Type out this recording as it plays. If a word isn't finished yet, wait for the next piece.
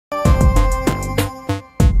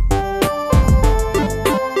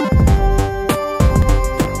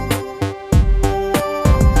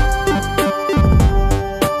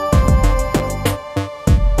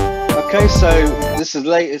So this is the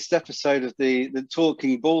latest episode of the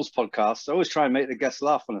Talking Balls podcast. I always try and make the guests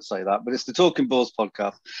laugh when I say that, but it's the Talking Balls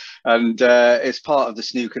podcast, and it's part of the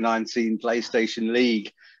Snooker 19 PlayStation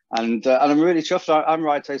League. And I'm really chuffed. I'm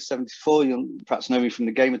Rito74. You'll perhaps know me from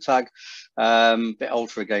the gamer tag. Bit old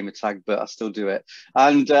for a gamer tag, but I still do it.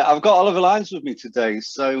 And I've got Oliver Lyons with me today.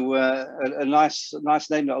 So a nice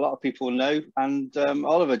name that a lot of people know. And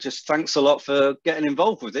Oliver, just thanks a lot for getting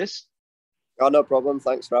involved with this. Oh, no problem.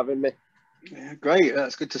 Thanks for having me. Yeah, great.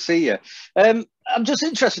 That's good to see you. I'm just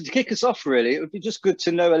interested to kick us off. Really, it would be just good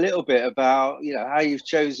to know a little bit about how you've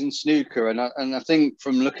chosen snooker, and I think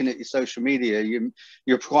from looking at your social media,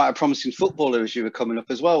 you're quite a promising footballer as you were coming up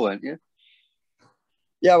as well, weren't you?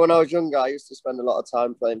 Yeah, when I was younger, I used to spend a lot of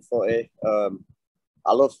time playing footy.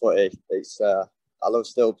 I love footy. It's I love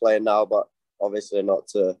still playing now, but obviously not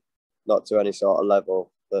to any sort of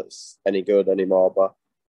level that's any good anymore. But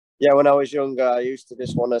yeah, when I was younger, I used to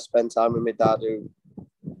just want to spend time with my dad, who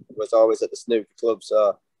was always at the snooker club.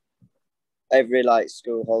 So every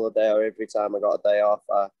school holiday or every time I got a day off,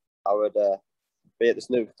 I would be at the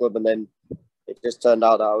snooker club, and then it just turned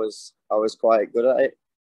out that I was quite good at it.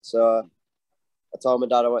 So I told my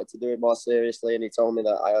dad I wanted to do it more seriously, and he told me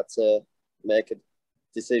that I had to make a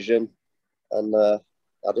decision, and I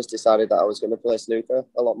just decided that I was going to play snooker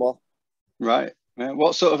a lot more. Right.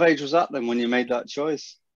 What sort of age was that then when you made that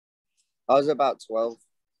choice? I was about 12.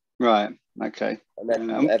 Right. Okay. And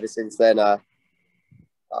then ever since then, I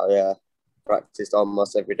practiced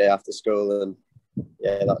almost every day after school, and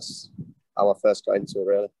yeah, that's how I first got into it,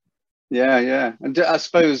 really. Yeah. And I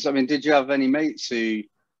suppose, did you have any mates who?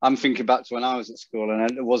 I'm thinking back to when I was at school, and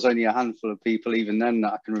there was only a handful of people even then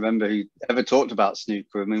that I can remember who ever talked about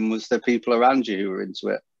snooker. Was there people around you who were into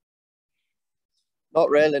it? Not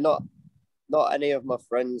really. Not any of my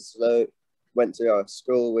friends that went to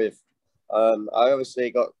school with. I obviously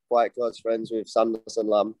got quite close friends with Sanderson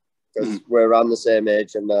Lamb because we're around the same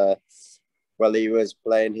age, and he was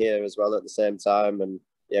playing here as well at the same time, and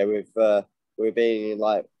yeah, we've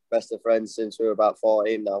been best of friends since we were about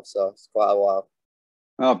 14 now, so it's quite a while.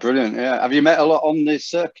 Oh, brilliant! Yeah, have you met a lot on this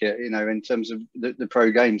circuit? In terms of the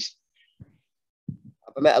pro games.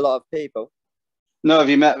 Have I met a lot of people? No,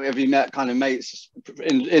 have you met kind of mates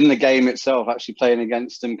in the game itself, actually playing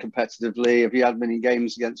against them competitively? Have you had many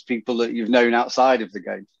games against people that you've known outside of the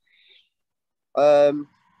game?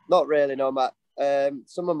 Not really, no, Matt.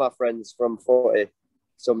 Some of my friends from footy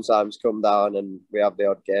sometimes come down and we have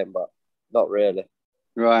the odd game, but not really.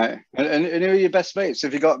 Right. And who are your best mates?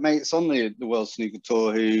 Have you got mates on the World Snooker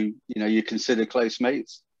Tour who you consider close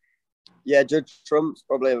mates? Yeah, Judd Trump's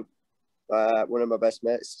probably one of my best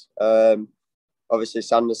mates. Obviously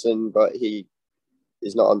Sanderson, but he's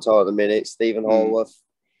not on tour at the minute. Stephen Hallworth,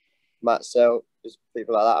 Matt Selt, just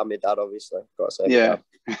people like that, and my dad, obviously. Got to say, yeah.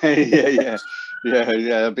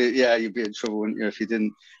 Yeah. You'd be in trouble, wouldn't you, if you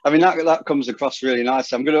didn't? That comes across really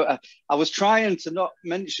nice. I was trying to not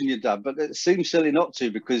mention your dad, but it seems silly not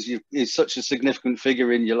to, because he's such a significant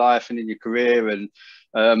figure in your life and in your career, and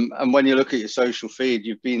when you look at your social feed,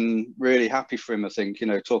 you've been really happy for him, I think,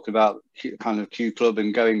 talking about kind of Q Club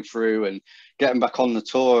and going through and getting back on the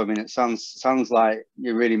tour. It sounds like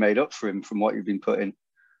you really made up for him from what you've been putting.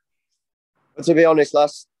 But to be honest,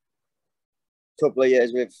 last couple of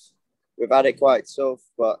years we've had it quite tough,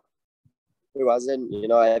 but who hasn't?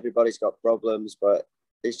 Everybody's got problems, but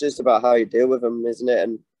it's just about how you deal with them, isn't it?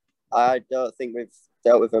 And I don't think we've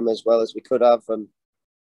dealt with them as well as we could have, and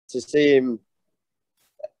to see him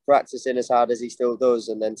practicing as hard as he still does,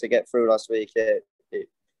 and then to get through last week, it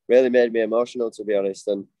really made me emotional, to be honest.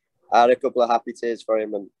 And I had a couple of happy tears for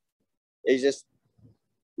him, and he's just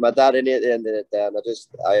my dad in it at the end of the day, and I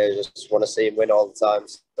just want to see him win all the time.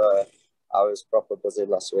 So I was proper buzzing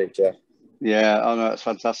last week. Yeah, I know, it's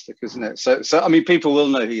fantastic, isn't it? So people will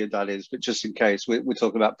know who your dad is, but just in case, we're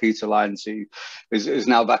talking about Peter Lyons, who is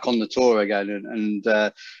now back on the tour again, and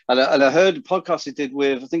I heard a podcast he did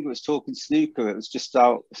with, I think it was Talking Snooker. It was just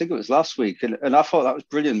out, I think it was last week, and I thought that was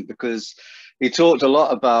brilliant, because he talked a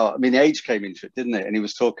lot about, age came into it, didn't it? And he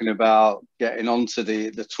was talking about getting onto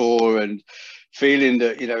the tour and feeling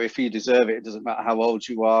that, if you deserve it, it doesn't matter how old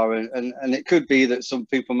you are, and it could be that some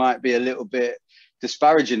people might be a little bit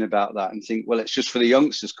disparaging about that and think, well, it's just for the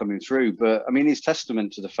youngsters coming through. But he's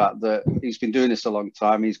testament to the fact that he's been doing this a long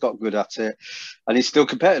time, he's got good at it, and he's still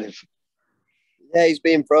competitive. Yeah, he's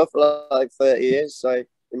been pro for 30 years, so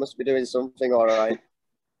he must be doing something all right.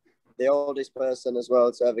 The oldest person as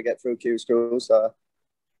well to ever get through Q School, so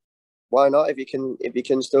why not? If you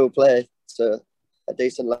can still play to a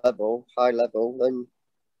decent level, high level, then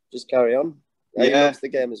just carry on. He loves the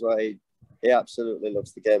game as well. He absolutely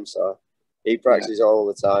loves the game, so he practices all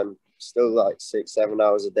the time, still like 6-7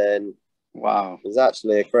 hours a day, and Wow, it's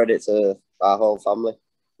actually a credit to our whole family.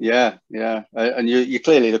 yeah, yeah, and you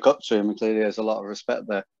clearly look up to him, and clearly there's a lot of respect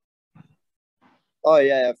there. Oh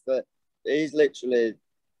yeah, but he's literally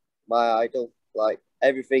my idol. Like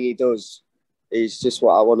everything he does is just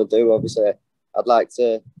what I want to do. Obviously, I'd like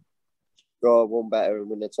to go one better and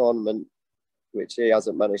win a tournament, which he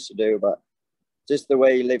hasn't managed to do. But just the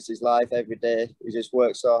way he lives his life every day, he just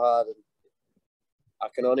works so hard, and I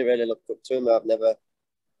can only really look up to him. I've never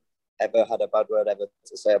ever had a bad word ever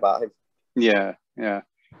to say about him. Yeah, yeah.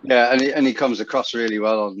 Yeah, and he comes across really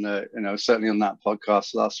well on certainly on that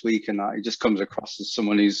podcast last week, and that he just comes across as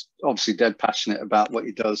someone who's obviously dead passionate about what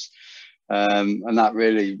he does, and that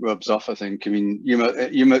really rubs off. I think. I mean, you're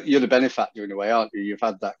the benefactor in a way, aren't you? You've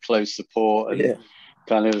had that close support and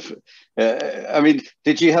kind of. I mean,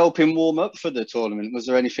 did you help him warm up for the tournament? Was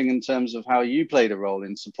there anything in terms of how you played a role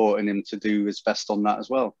in supporting him to do his best on that as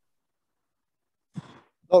well?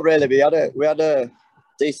 Not really. We had a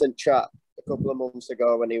decent chat a couple of months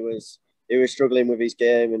ago when he was struggling with his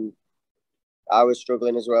game, and I was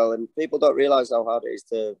struggling as well. And people don't realise how hard it is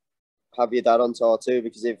to have your dad on tour too,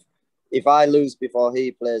 because if I lose before he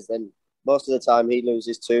plays, then most of the time he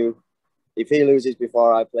loses too. If he loses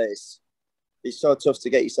before I play, it's so tough to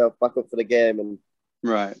get yourself back up for the game. And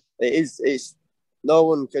right, it's no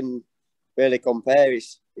one can really compare.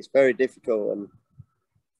 It's very difficult.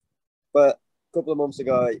 But a couple of months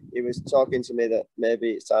ago, he was talking to me that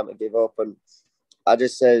maybe it's time to give up, and I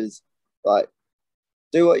just said, like,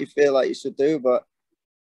 do what you feel like you should do, but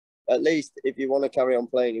at least if you want to carry on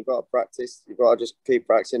playing, you've got to practice. You've got to just keep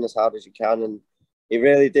practicing as hard as you can. And he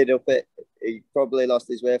really did up it. He probably lost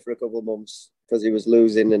his way for a couple of months because he was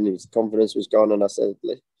losing and his confidence was gone. And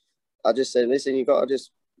I just said, listen, you've got to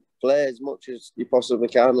just play as much as you possibly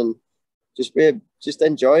can and just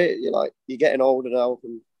enjoy it. You're getting older now,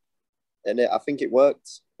 and I think it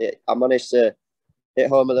worked. I managed to hit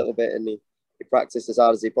home a little bit, and he practiced as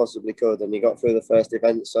hard as he possibly could, and he got through the first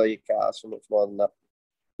event. So you can't ask for much more than that.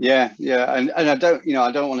 Yeah, yeah, and I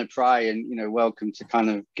don't want to pry, and welcome to kind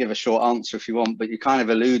of give a short answer if you want, but you kind of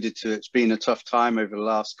alluded to it's been a tough time over the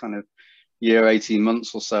last kind of year, 18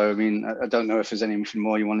 months or so. I mean, I don't know if there's anything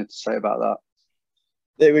more you wanted to say about that.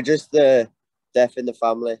 They were just the death in the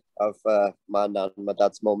family of my nan and my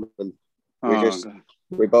dad's mum, and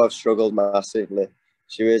we both struggled massively.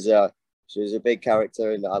 She was a big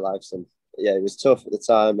character in our lives, and yeah, it was tough at the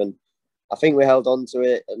time, and I think we held on to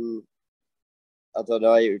it, and I don't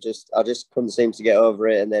know, I just couldn't seem to get over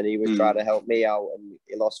it, and then he was trying to help me out, and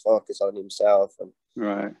he lost focus on himself, and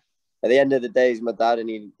right. At the end of the day, he's my dad, and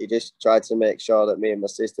he just tried to make sure that me and my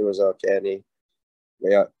sister was okay,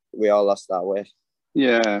 and we all lost that way.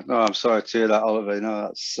 Yeah, no, I'm sorry to hear that, Oliver. No,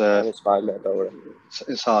 that's it's fine, mate, don't worry.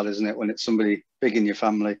 It's hard, isn't it, when it's somebody big in your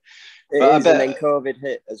family? It is, and then COVID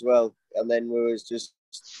hit as well, and then we was just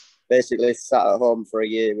basically sat at home for a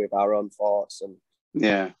year with our own thoughts, and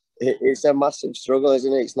yeah, it's a massive struggle,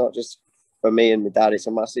 isn't it? It's not just for me and my dad; it's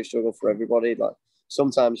a massive struggle for everybody. Like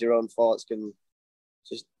sometimes your own thoughts can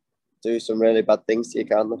just do some really bad things to you,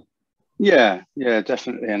 can't they? Yeah,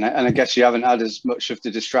 definitely. And I guess you haven't had as much of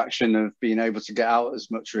the distraction of being able to get out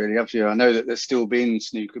as much, really, have you? I know that there's still been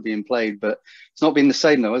snooker being played, but it's not been the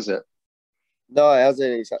same, though, is it? No, it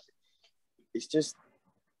hasn't. It's just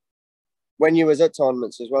when you was at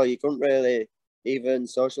tournaments as well, you couldn't really even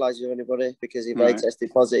socialise with anybody because if they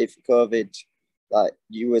tested positive for COVID, like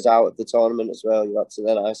you was out of the tournament as well. You had to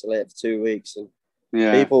then isolate for 2 weeks, and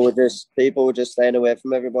people were just staying away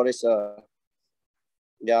from everybody. So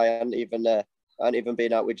yeah, I hadn't even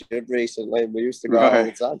been out with Judd recently. We used to go out all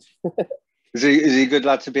the time. Is he a good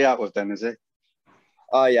lad to be out with then, is he?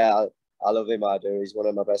 Oh yeah, I love him. I do. He's one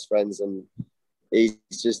of my best friends, and he's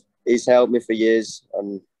helped me for years,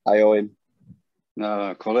 and I owe him.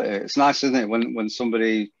 No, quality. It's nice, isn't it, when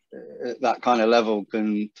somebody at that kind of level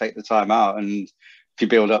can take the time out, and if you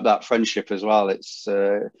build up that friendship as well, it's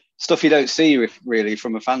stuff you don't see really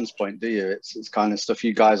from a fan's point, do you? It's kind of stuff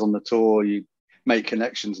you guys on the tour, you make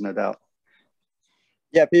connections, no doubt.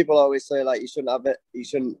 Yeah, people always say like you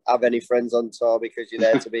shouldn't have any friends on tour because you're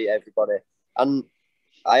there to beat everybody. And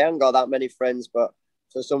I haven't got that many friends, but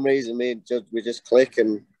for some reason me and Judd, we just click,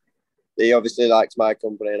 and he obviously likes my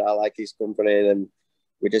company and I like his company, and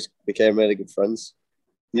we just became really good friends.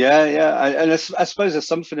 Yeah, and I suppose there's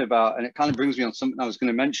something about, and it kind of brings me on something I was going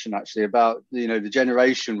to mention actually about the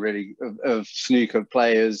generation really of snooker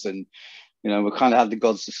players and you know, we kind of had the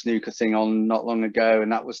Gods of Snooker thing on not long ago,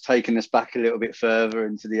 and that was taking us back a little bit further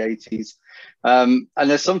into the 80s. And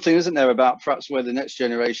there's something, isn't there, about perhaps where the next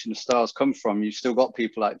generation of stars come from. You've still got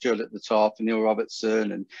people like Judd at the top, and Neil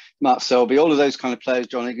Robertson and Mark Selby, all of those kind of players,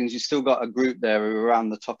 John Higgins. You've still got a group there who are around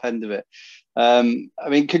the top end of it. I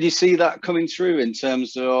mean, could you see that coming through in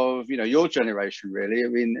terms of, you know, your generation, really? I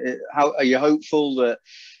mean, how are you hopeful that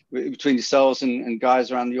between yourselves and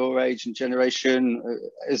guys around your age and generation,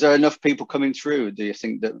 is there enough people coming through, do you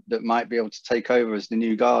think, that might be able to take over as the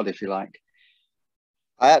new guard, if you like?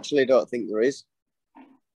 I actually don't think there is.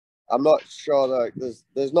 I'm not sure that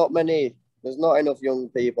there's not enough young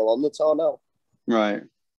people on the tour now. Right.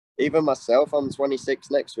 Even myself, I'm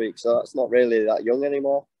 26 next week, so that's not really that young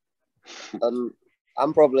anymore. And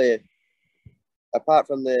I'm probably, apart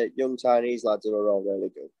from the young Chinese lads who are all really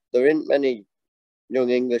good, there ain't many young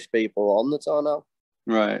English people on the tour now.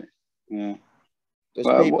 Right. Yeah. There's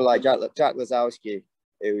people like Jack Lazowski,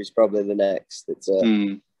 who is probably the next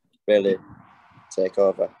to really take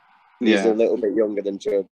over. He's a little bit younger than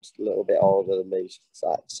Judd, a little bit older than me,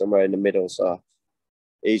 like somewhere in the middle. So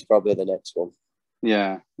he's probably the next one.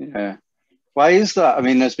 Yeah. Yeah. Why is that? I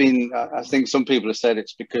mean, there's been, I think some people have said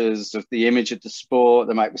it's because of the image of the sport.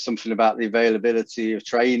 There might be something about the availability of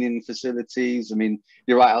training facilities. I mean,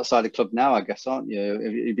 you're right outside the club now, I guess, aren't you?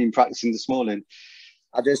 You've been practicing this morning.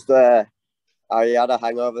 I had a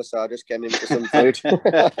hangover, so I just came in for some food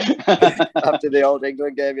after the Old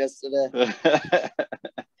England game yesterday.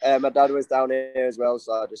 My dad was down here as well,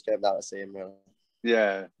 so I just came down to see him. Really.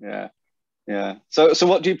 Yeah. So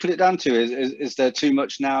what do you put it down to? Is there too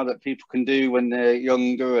much now that people can do when they're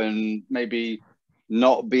younger and maybe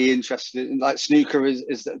not be interested in, like, snooker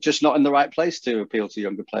is just not in the right place to appeal to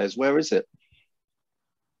younger players? Where is it?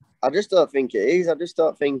 I just don't think it is. I just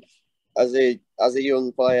don't think as a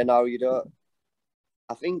young player now, you don't.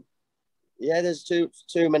 I think, there's too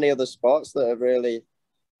many other sports that have really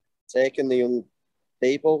taken the young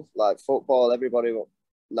people, like football. Everybody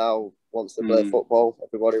now wants to play football.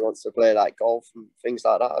 Everybody wants to play like golf and things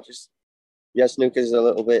like that. Snooker's a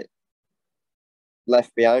little bit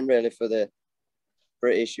left behind really for the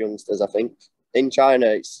British youngsters, I think. In China,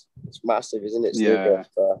 it's massive, isn't it? Snooker?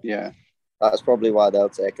 Yeah. That's probably why they'll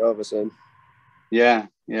take over soon. Yeah.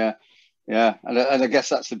 And I guess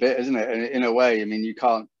that's the bit, isn't it? In a way, I mean, you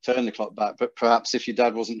can't turn the clock back, but perhaps if your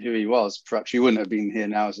dad wasn't who he was, perhaps you wouldn't have been here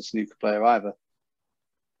now as a snooker player either.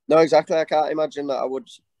 No, exactly. I can't imagine that I would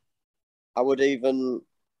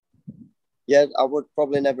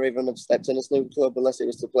probably never even have stepped in a snooker club unless it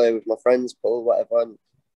was to play with my friends, pool, whatever. And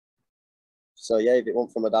so, if it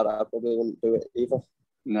weren't for my dad, I probably wouldn't do it either.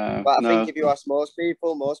 No. But I think if you ask most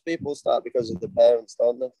people start because of the parents,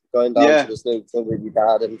 don't they? Going down to the snooker club with your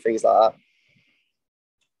dad and things like that.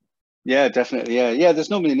 Yeah, definitely. Yeah.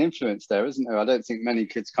 There's normally an influence there, isn't there? I don't think many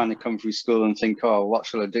kids kind of come through school and think, oh, what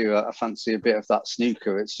shall I do? I fancy a bit of that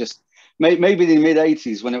snooker. It's just maybe the mid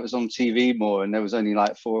 80s when it was on TV more and there was only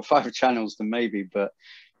like 4 or 5 channels, then maybe. But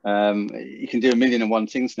you can do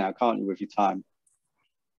 1,000,001 things now, can't you, with your time?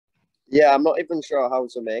 Yeah, I'm not even sure how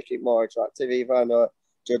to make it more attractive either. I know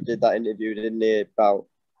Judd did that interview, didn't he, about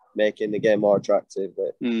making the game more attractive,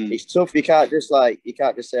 but it's tough. You can't just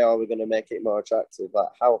say, oh, we're going to make it more attractive. Like,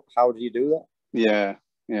 how do you do that?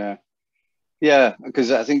 Yeah,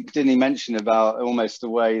 because I think, didn't he mention about almost the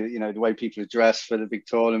way people are dressed for the big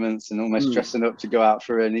tournaments and almost dressing up to go out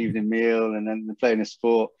for an evening meal and then playing a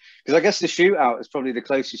sport? Because I guess the shootout is probably the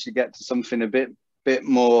closest you get to something a bit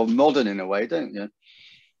more modern in a way, don't you?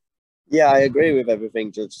 Yeah, I agree with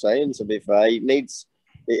everything Judd's saying, to be fair.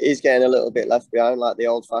 It is getting a little bit left behind, like the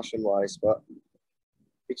old-fashioned wise, but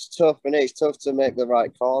it's tough, and it's tough to make the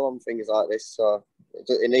right call on things like this. So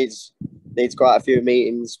it needs quite a few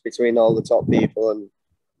meetings between all the top people and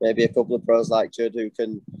maybe a couple of pros like Judd who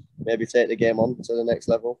can maybe take the game on to the next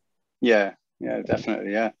level. Yeah,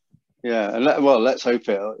 definitely, yeah. And let's hope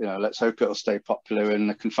it'll stay popular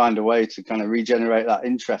and can find a way to kind of regenerate that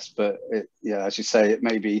interest. But as you say, it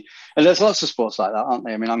may be, and there's lots of sports like that, aren't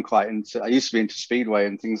they? I mean, I used to be into speedway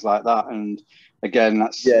and things like that, and again,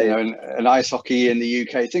 that's and ice hockey in the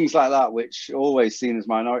UK, things like that, which are always seen as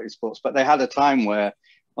minority sports. But they had a time where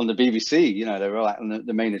on the BBC, they were like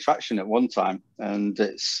the main attraction at one time, and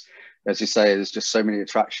it's, as you say, there's just so many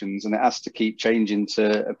attractions, and it has to keep changing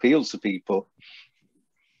to appeal to people.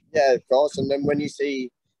 Yeah, of course. And then when you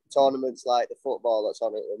see tournaments like the football that's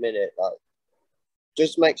on at the minute, like,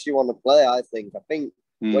 just makes you want to play, I think. I think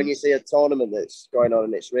when you see a tournament that's going on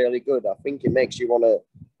and it's really good, I think it makes you want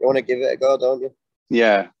to give it a go, don't you?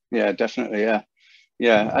 Yeah, definitely, yeah.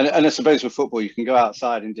 Yeah, and I suppose with football, you can go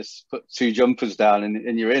outside and just put 2 jumpers down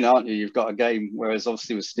and you're in, aren't you? You've got a game. Whereas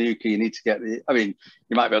obviously with snooker, you need to get I mean,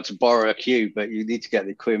 you might be able to borrow a cue, but you need to get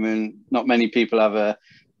the equipment. Not many people have a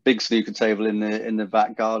big snooker table in the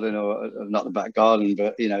back garden, or not the back garden,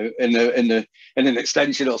 but you know, in an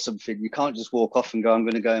extension or something. You can't just walk off and go, I'm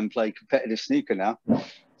going to go and play competitive snooker now.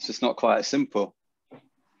 It's just not quite as simple.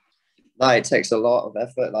 No, it takes a lot of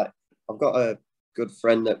effort. Like, I've got a good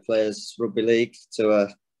friend that plays rugby league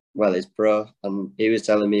he's pro, and he was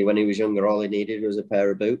telling me when he was younger, all he needed was a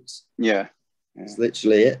pair of boots. Yeah. It's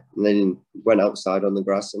literally it. And then went outside on the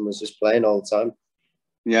grass and was just playing all the time.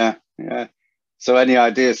 Yeah. So any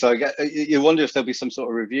ideas? So you wonder if there'll be some sort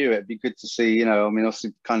of review. It'd be good to see, you know, I mean,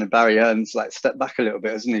 obviously kind of Barry Hearn's like step back a little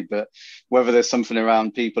bit, hasn't he? But whether there's something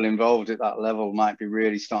around people involved at that level might be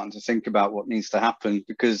really starting to think about what needs to happen,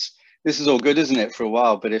 because this is all good, isn't it, for a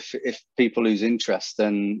while? But if people lose interest,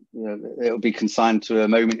 then you know, it'll be consigned to a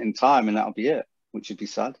moment in time, and that'll be it, which would be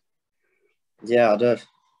sad. Yeah,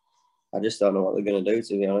 I just don't know what they're going to do,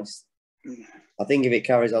 to be honest. I think if it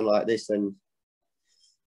carries on like this, then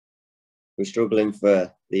we're struggling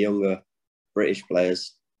for the younger British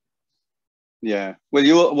players. Yeah. Well,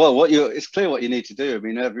 it's clear what you need to do. I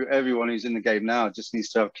mean, everyone who's in the game now just needs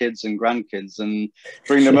to have kids and grandkids and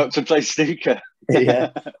bring them up to play snooker.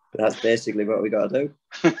 Yeah, that's basically what we got to do.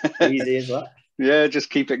 Easy as that. Yeah, just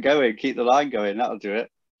keep it going, keep the line going. That'll do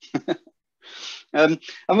it. And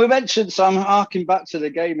we mentioned, so I'm harking back to the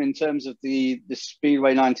game in terms of the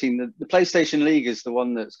Speedway 19. The PlayStation League is the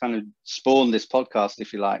one that's kind of spawned this podcast,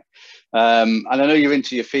 if you like. And I know you're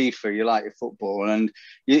into your FIFA, you like your football, and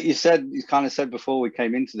you kind of said before we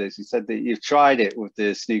came into this, you said that you've tried it with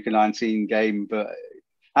the Snooker 19 game, but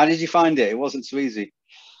how did you find it? It wasn't so easy.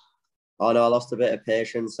 Oh no, I lost a bit of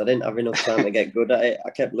patience. I didn't have enough time to get good at it.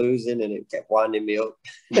 I kept losing and it kept winding me up.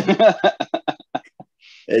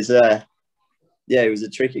 It was a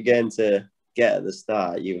tricky game to get at the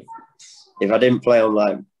start. If I didn't play on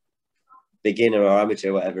like beginner or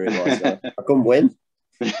amateur, whatever it was, I couldn't win.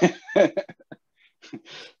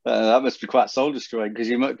 That must be quite soul destroying, because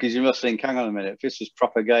you must think, hang on a minute, if this was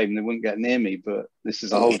proper game, they wouldn't get near me. But this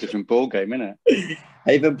is a whole different ball game, isn't it?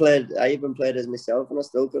 I even played as myself, and I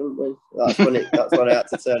still couldn't win. That's when I had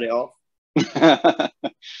to turn it off.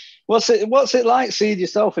 What's it like seeing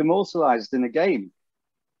yourself immortalised in a game?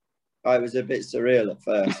 Oh, it was a bit surreal at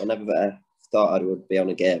first. I never thought I would be on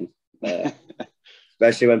a game,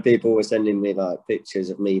 especially when people were sending me like pictures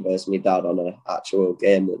of me versus my dad on an actual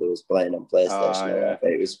game that they was playing on PlayStation. Yeah.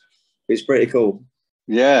 It was pretty cool.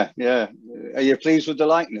 Yeah. Are you pleased with the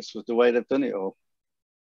likeness, with the way they've done it all?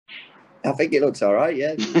 I think it looks all right.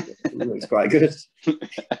 Yeah, it looks quite good.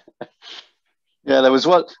 Yeah, there was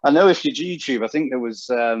one. I know if you YouTube, I think there was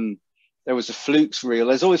a flukes reel.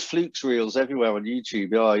 There's always flukes reels everywhere on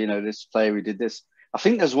YouTube. Oh, you know, this player who did this. I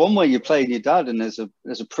think there's one where you're playing your dad, and there's a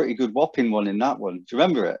pretty good whopping one in that one. Do you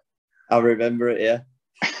remember it? I remember it, yeah.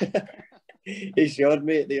 He showed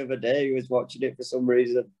me it the other day. He was watching it for some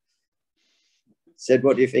reason. Said,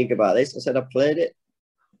 "What do you think about this?" I said, "I played it."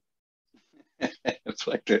 It's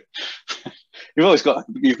like it. You've got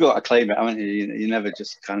to claim it, haven't you? You never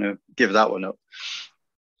just kind of give that one up.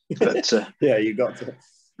 But yeah, you got to.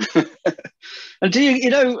 And do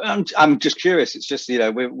you know, I'm just curious. It's just, you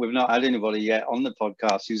know, we've not had anybody yet on the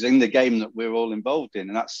podcast who's in the game that we're all involved in,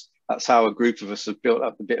 and that's how a group of us have built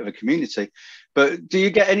up a bit of a community. But do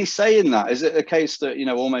you get any say in that? Is it a case that, you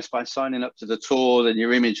know, almost by signing up to the tour, then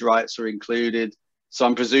your image rights are included? So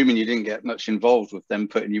I'm presuming you didn't get much involved with them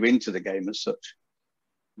putting you into the game as such.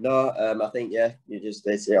 No, I think, yeah,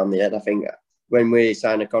 they sit on the head. I think when we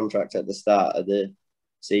sign a contract at the start of the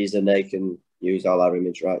season, they can use all our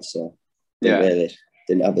image rights. So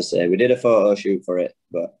didn't have a say. We did a photo shoot for it,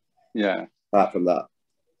 but yeah, apart from that,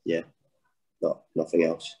 yeah, nothing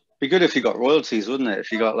else. Be good if you got royalties, wouldn't it?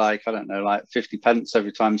 If you got like, I don't know, like 50 pence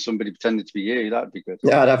every time somebody pretended to be you, that'd be good.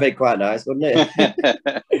 Yeah, that'd be quite nice, wouldn't it?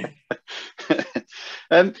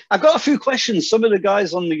 I got a few questions. Some of the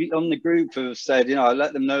guys on the group have said, you know, I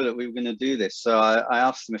let them know that we were going to do this, so I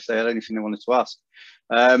asked them if they had anything they wanted to ask.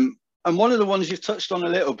 And one of the ones you've touched on a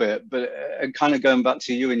little bit, but kind of going back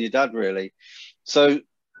to you and your dad, really. So,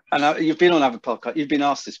 and you've been on other podcasts, you've been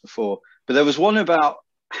asked this before, but there was one about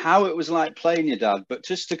how it was like playing your dad. But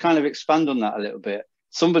just to kind of expand on that a little bit,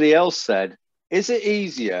 somebody else said, is it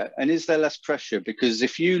easier and is there less pressure? Because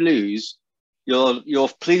if you lose, you're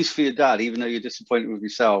pleased for your dad, even though you're disappointed with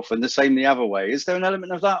yourself, and the same the other way. Is there an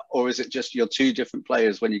element of that, or is it just you're two different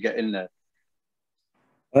players when you get in there?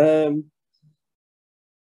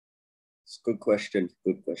 It's a good question.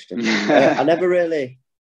 I never really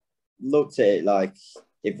looked at it like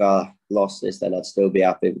if I lost this, then I'd still be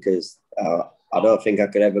happy because I don't think I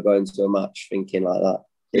could ever go into a match thinking like that,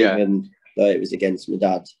 even though it was against my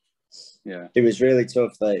dad. Yeah, it was really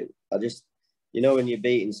tough. Like, I just, when you're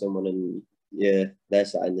beating someone and they're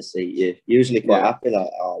sat in the seat, you're usually quite happy. Like,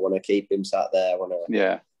 I want to keep him sat there. I want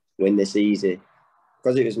to win this easy.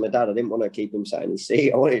 Because it was my dad, I didn't want to keep him sat in his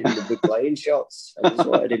seat. I wanted him to be playing shots. I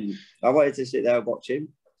wanted to sit there and watch him.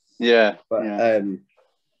 Yeah, but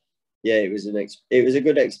it was a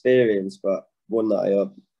good experience, but one that I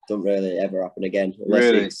hope don't really ever happen again,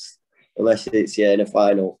 unless it's in a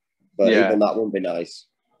final. But even that won't be nice.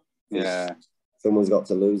 Yeah, someone's got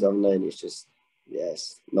to lose, haven't they? And it's just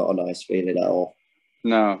it's not a nice feeling at all.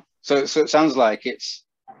 No, so it sounds like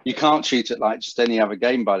you can't treat it like just any other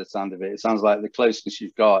game by the sound of it. It sounds like the closeness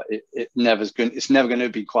you've got, it's never going to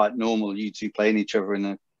be quite normal, you two playing each other in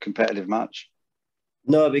a competitive match.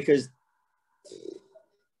 No, because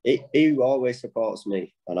he always supports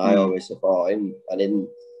me and I always support him. And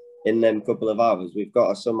in them couple of hours, we've got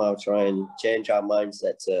to somehow try and change our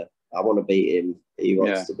mindset to, I want to beat him, he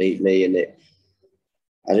wants to beat me. And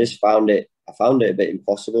I found it a bit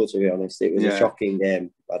impossible, to be honest. It was a shocking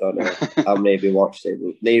game. I don't know how many of you watched it.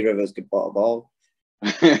 Neither of us could put a ball.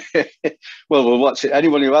 Well, we'll watch it.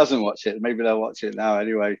 Anyone who hasn't watched it, maybe they'll watch it now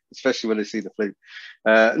anyway, especially when they see the flute.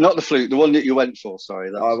 Not the flute, the one that you went for,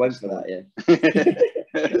 sorry. I went for that,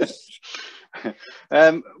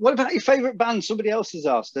 yeah. What about your favourite band? Somebody else has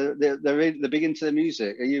asked. They're big into the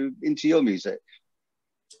music. Are you into your music?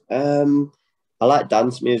 I like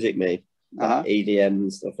dance music, mate. Like EDM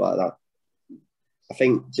and stuff like that. I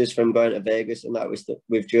think just from going to Vegas and that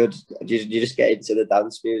with Judd, you just get into the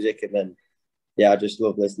dance music, and then I just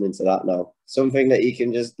love listening to that now. Something that you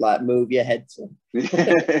can just like move your head to.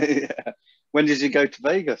 Yeah. When did you go to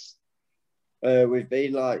Vegas? We've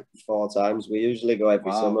been like 4 times. We usually go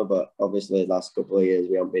every summer, but obviously the last couple of years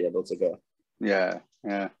we haven't been able to go. Yeah.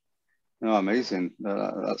 Oh, amazing.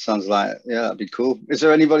 That sounds like, that'd be cool. Is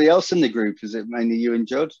there anybody else in the group? Is it mainly you and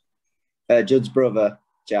Judd? Judd's brother,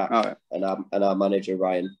 Jack, and our manager,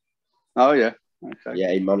 Ryan. Oh, yeah. Okay.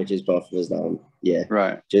 Yeah, he manages both of us now. Yeah.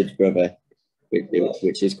 Right. Judd's brother,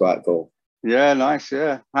 which is quite cool. Yeah, nice.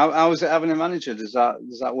 Yeah. How is it having a manager? Does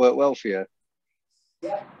that work well for you?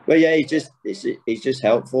 Well, yeah, he's just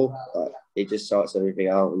helpful. Like, he just sorts everything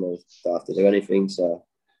out, and I don't have to do anything. So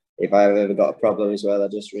if I ever got a problem as well, I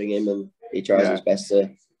just ring him, and he tries his best to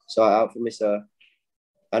sort it out for me. So,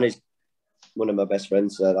 and he's one of my best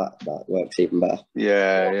friends, so that works even better.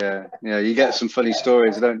 Yeah. You get some funny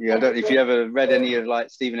stories, don't you? I don't know if you ever read any of like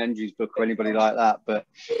Stephen Hendry's book or anybody like that, but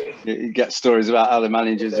you get stories about how the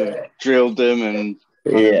managers have drilled them, and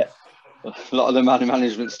a lot of the man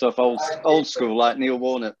management stuff, old school, like Neil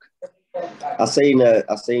Warnock. I seen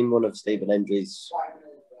one of Stephen Hendry's.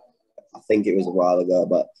 I think it was a while ago,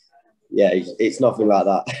 but it's nothing like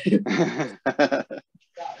that.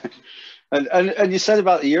 And you said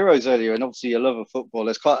about the Euros earlier, and obviously your love of football.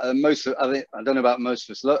 There's quite I don't know about most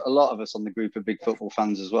of us. A lot of us on the group are big football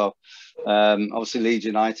fans as well. Obviously Leeds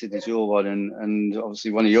United is your one, and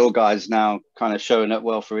obviously one of your guys now kind of showing up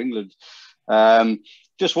well for England.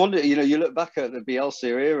 Just wonder, you look back at the Bielsa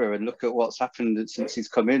era and look at what's happened since he's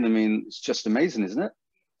come in. I mean, it's just amazing, isn't it?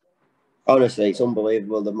 Honestly, it's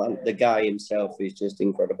unbelievable. The guy himself is just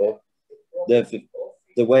incredible. The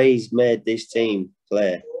way he's made this team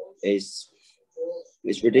play it's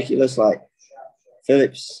ridiculous. Like,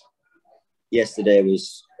 Phillips yesterday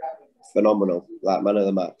was phenomenal, like man of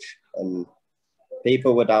the match, and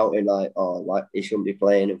people were doubting like he shouldn't be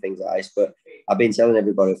playing and things like this, but I've been telling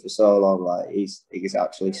everybody for so long, like he's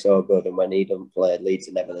actually so good, and when he doesn't play, Leeds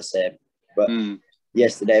are never the same. But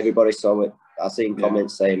yesterday everybody saw it. I've seen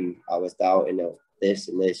comments saying I was doubting of this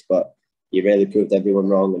and this, but he really proved everyone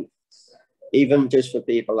wrong. And even just for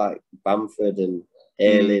people like Bamford and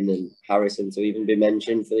Ayling and Harrison to even be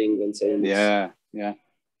mentioned for the England team. Yeah.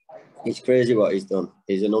 It's crazy what he's done.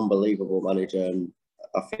 He's an unbelievable manager, and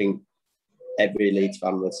I think every Leeds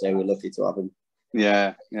fan would say we're lucky to have him.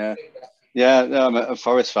 Yeah. No, I'm a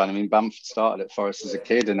Forest fan. I mean, Bamford started at Forest as a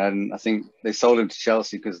kid, and then I think they sold him to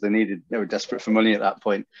Chelsea because they were desperate for money at that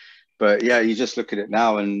point. But yeah, you just look at it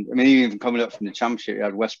now, and I mean, even coming up from the Championship, you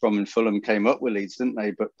had West Brom and Fulham came up with Leeds, didn't they?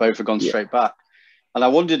 But both have gone straight back. And I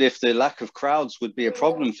wondered if the lack of crowds would be a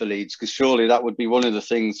problem for Leeds, because surely that would be one of the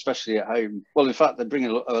things, especially at home. Well, in fact, they bring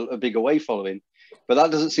a big away following, but that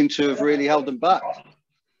doesn't seem to have really held them back.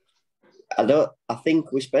 I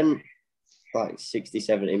think we spent like 60,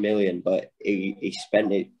 70 million, but he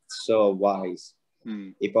spent it so wise.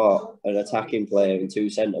 He bought an attacking player and 2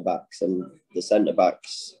 centre-backs, and the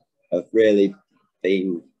centre-backs have really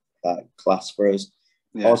been class for us.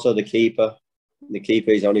 Yeah. Also, the keeper, the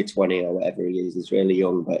keeper is only 20 or whatever he is. He's really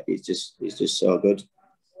young, but he's just so good.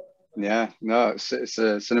 Yeah, no, it's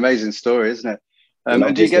an amazing story, isn't it? And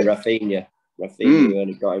and do you obviously get Rafinha, we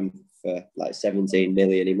only got him for like 17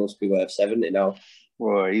 million. He must be worth 70 now.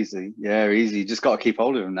 Well, easy. Yeah, easy. You just got to keep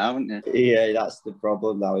hold of him now, haven't you? Yeah, that's the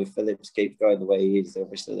problem now. If Phillips keeps going the way he is,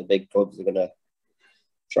 obviously the big clubs are going to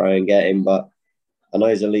try and get him. But I know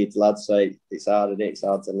he's a Leeds lad, so it's hard, and it's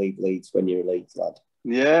hard to lead Leeds when you're a Leeds lad.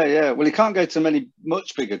 Yeah, yeah. Well, he can't go to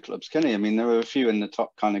much bigger clubs, can he? I mean, there are a few in the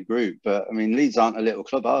top kind of group, but I mean, Leeds aren't a little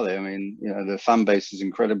club, are they? I mean, you know, the fan base is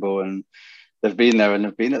incredible, and they've been there and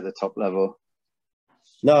they've been at the top level.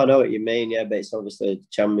 No, I know what you mean. Yeah, but it's obviously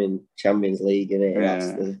Champions League, isn't it?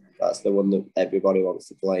 Yeah. That's the one that everybody wants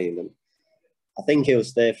to play in, and I think he'll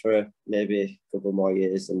stay for maybe a couple more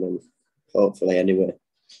years, and then hopefully anyway.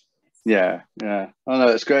 Yeah, yeah. Oh no,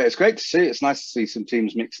 it's great. It's great to see. It's nice to see some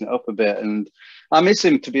teams mixing it up a bit. And I miss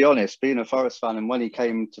him, to be honest, being a Forest fan. And when he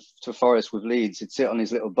came to Forest with Leeds, he'd sit on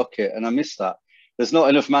his little bucket, and I miss that. There's not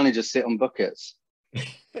enough managers sit on buckets.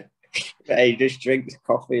 He just drinks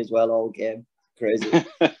coffee as well all game. Crazy.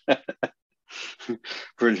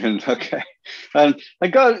 Brilliant. Okay, and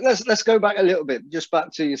let's go back a little bit, just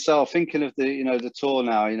back to yourself. Thinking of the tour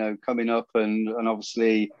now, coming up, and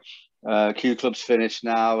obviously Q Club's finished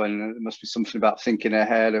now, and there must be something about thinking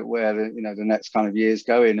ahead at where the next kind of year's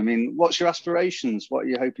going. I mean, what's your aspirations? What are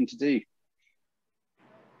you hoping to do?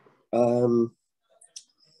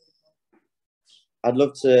 I'd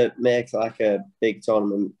love to make like a big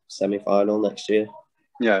tournament semi-final next year.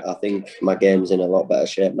 Yeah, I think my game's in a lot better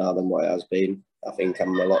shape now than what it has been. I think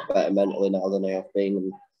I'm a lot better mentally now than I have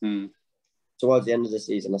been. And towards the end of the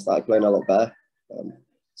season, I started playing a lot better.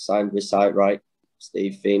 Signed with Sight Right,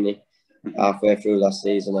 Steve Feeney, halfway through last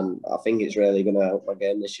season, and I think it's really going to help my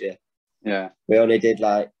game this year. Yeah, we only did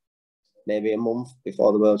like maybe a month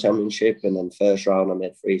before the World Championship, and then first round I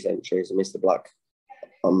made 3 centuries and Mr. Black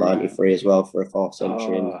on 93 as well for a 4th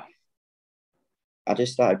century. And I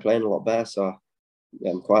just started playing a lot better, so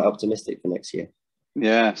I'm quite optimistic for next year.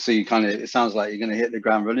 Yeah, so it sounds like you're going to hit the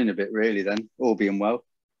ground running a bit, really, then, all being well.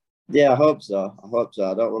 Yeah, I hope so.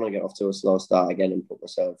 I don't want to get off to a slow start again and put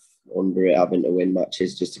myself under it, having to win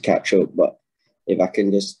matches just to catch up. But if I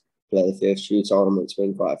can just play the first few tournaments,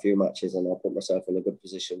 win quite a few matches, and I'll put myself in a good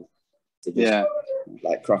position to just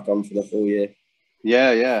crack on for the full year.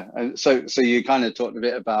 Yeah, yeah. And so you kind of talked a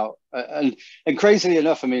bit about, and crazily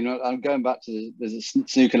enough, I mean, I'm going back to the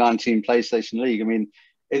Snooker 19 PlayStation League. I mean,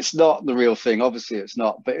 it's not the real thing, obviously it's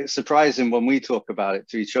not, but it's surprising when we talk about it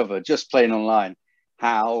to each other, just playing online,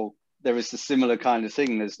 how there is a similar kind of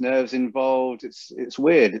thing. There's nerves involved. It's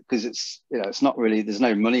weird because it's not really, there's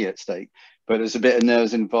no money at stake, but there's a bit of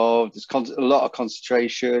nerves involved. There's a lot of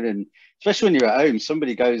concentration, and especially when you're at home,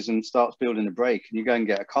 somebody goes and starts building a break and you go and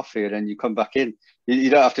get a coffee and then you come back in. You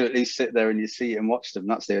don't have to at least sit there in your seat and watch them.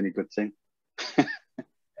 That's the only good thing.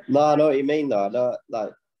 No, I know what you mean though. I know,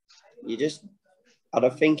 I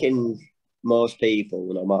don't think in most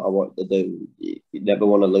people, no matter what they do, you never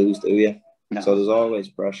want to lose, do you? No. So there's always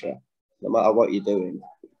pressure. No matter what you're doing,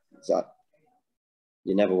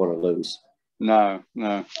 you never want to lose. No.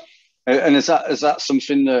 And is that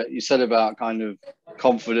something that you said about kind of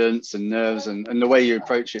confidence and nerves and the way you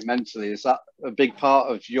approach it mentally? Is that a big part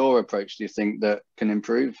of your approach, do you think, that can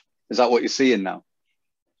improve? Is that what you're seeing now?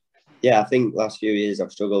 Yeah, I think last few years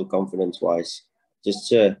I've struggled confidence-wise. Just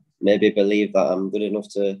to maybe believe that I'm good enough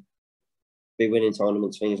to be winning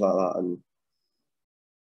tournaments, things like that. And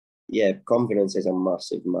yeah, confidence is a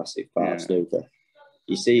massive, massive part of snooker.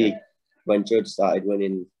 You see, when Judd started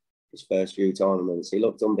winning his first few tournaments, he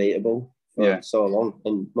looked unbeatable for so long.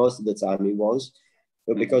 And most of the time he was.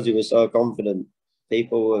 But because he was so confident,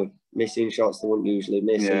 people were missing shots they wouldn't usually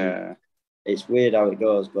miss. Yeah. It's weird how it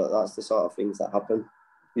goes, but that's the sort of things that happen.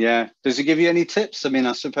 Yeah. Does he give you any tips? I mean,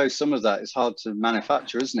 I suppose some of that is hard to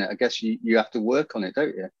manufacture, isn't it? I guess you have to work on it,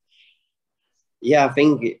 don't you? Yeah, I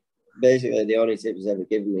think basically the only tip he's ever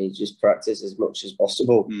given me is just practice as much as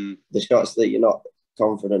possible. The shots that you're not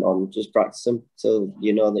confident on, just practice them till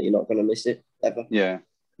you know that you're not going to miss it ever. Yeah.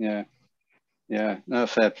 No,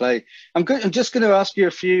 fair play. I'm just going to ask you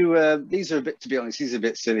a few. These are a bit, to be honest, these are a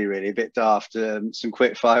bit silly, really, a bit daft. Some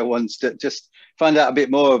quick fire ones to just find out a bit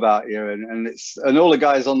more about you. And all the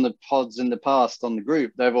guys on the pods in the past on the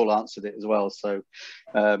group, they've all answered it as well. So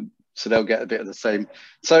they'll get a bit of the same.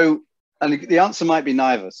 So, and the answer might be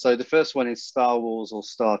neither. So the first one is Star Wars or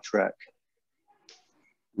Star Trek.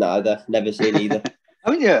 Neither. Never seen either.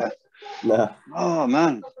 Haven't you? No. Oh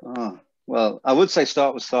man. Oh. Well, I would say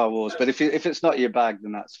start with Star Wars, but if it's not your bag,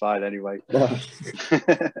 then that's fine anyway.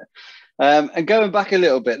 And going back a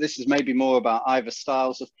little bit, this is maybe more about either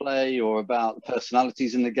styles of play or about the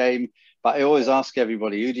personalities in the game. But I always ask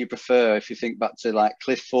everybody, who do you prefer if you think back to like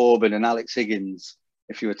Cliff Forbin and Alex Higgins,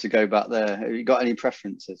 if you were to go back there? Have you got any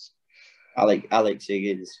preferences? Alex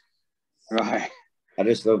Higgins. Right. I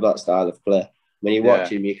just love that style of play. When you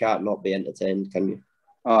watch him, you can't not be entertained, can you?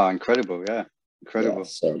 Oh, incredible. Yeah. Incredible. Yeah,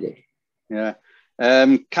 so good. Yeah.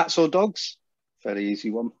 Cats or dogs? Fairly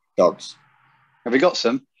easy one. Dogs. Have you got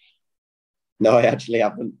some? No, I actually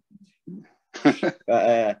haven't. But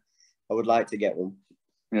I would like to get one.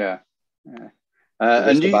 Yeah. Yeah.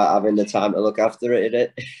 Just about having the time to look after it,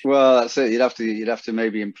 isn't it? Well, that's it. You'd have to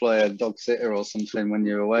maybe employ a dog sitter or something when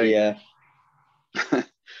you're away. Yeah.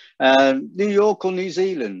 New York or New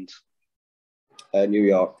Zealand? New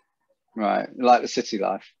York. Right. You like the city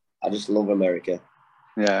life? I just love America.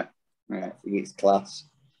 Yeah. Yeah. I think it's class.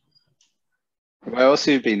 Where else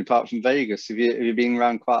have you been apart from Vegas? Have you been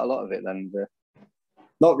around quite a lot of it then?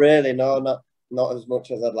 Not really. No, not as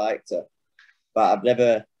much as I'd like to. But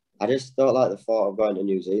I just don't like the thought of going to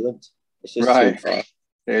New Zealand. It's just too far.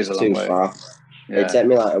 It is a long way. Far. Yeah. It'd take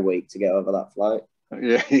me like a week to get over that flight.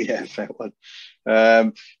 Yeah, yeah, fair one.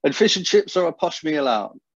 And fish and chips or a posh meal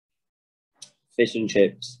out? Fish and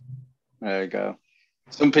chips. There you go.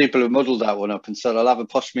 Some people have muddled that one up and said, I'll have a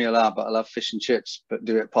posh meal out, but I'll have fish and chips, but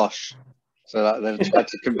do it posh. So that they've tried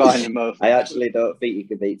to combine them both. I actually don't think you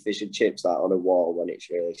could eat fish and chips like on a wall when it's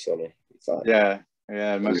really sunny. It's like,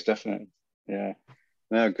 yeah, most definitely. Yeah.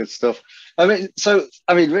 No, good stuff.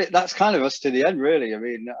 That's kind of us to the end, really. I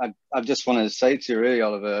mean, I just want to say to you, really,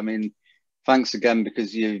 Oliver, I mean, thanks again,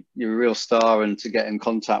 because you're a real star, and to get in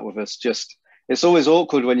contact with us, it's always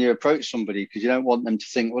awkward when you approach somebody because you don't want them to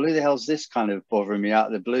think, well, who the hell's this kind of bothering me out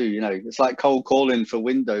of the blue? You know, it's like cold calling for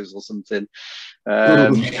Windows or something.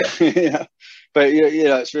 Yeah. But, you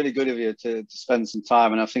know, it's really good of you to spend some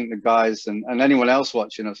time. And I think the guys and anyone else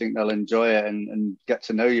watching, I think they'll enjoy it and get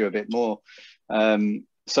to know you a bit more.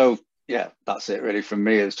 So, yeah, that's it really from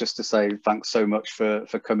me. It's just to say thanks so much for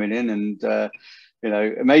coming in, and you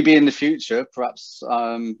know, maybe in the future, perhaps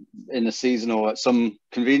in the season or at some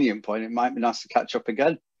convenient point, it might be nice to catch up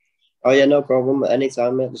again. Oh, yeah, no problem.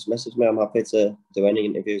 Anytime, mate. Just message me. I'm happy to do any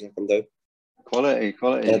interviews I can do. Quality.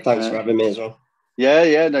 Yeah, thanks for having me as well.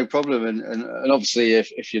 Yeah, no problem. And obviously,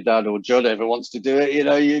 if your dad or Judd ever wants to do it, you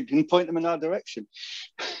know, you can point them in our direction.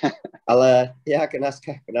 I can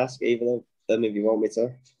ask either of them if you want me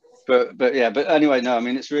to. But anyway, no, I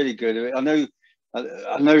mean, it's really good.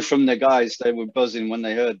 I know from the guys, they were buzzing when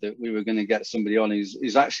they heard that we were going to get somebody on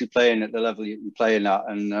who's actually playing at the level you're playing at,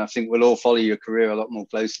 and I think we'll all follow your career a lot more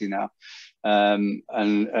closely now. And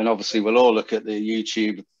obviously we'll all look at the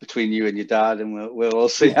YouTube between you and your dad, and we'll all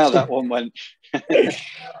see how that one went.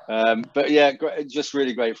 But yeah, just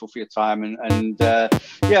really grateful for your time, and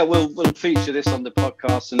we'll feature this on the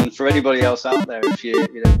podcast. And for anybody else out there, if you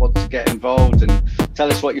want to get involved and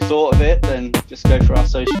tell us what you thought of it, then just go for our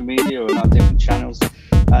social media and our different channels.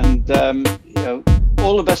 And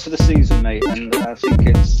all the best for the season, mate. And I think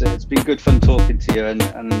it's been good fun talking to you,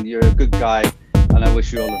 and you're a good guy, and I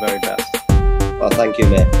wish you all the very best. Well, thank you,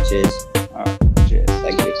 mate. Cheers.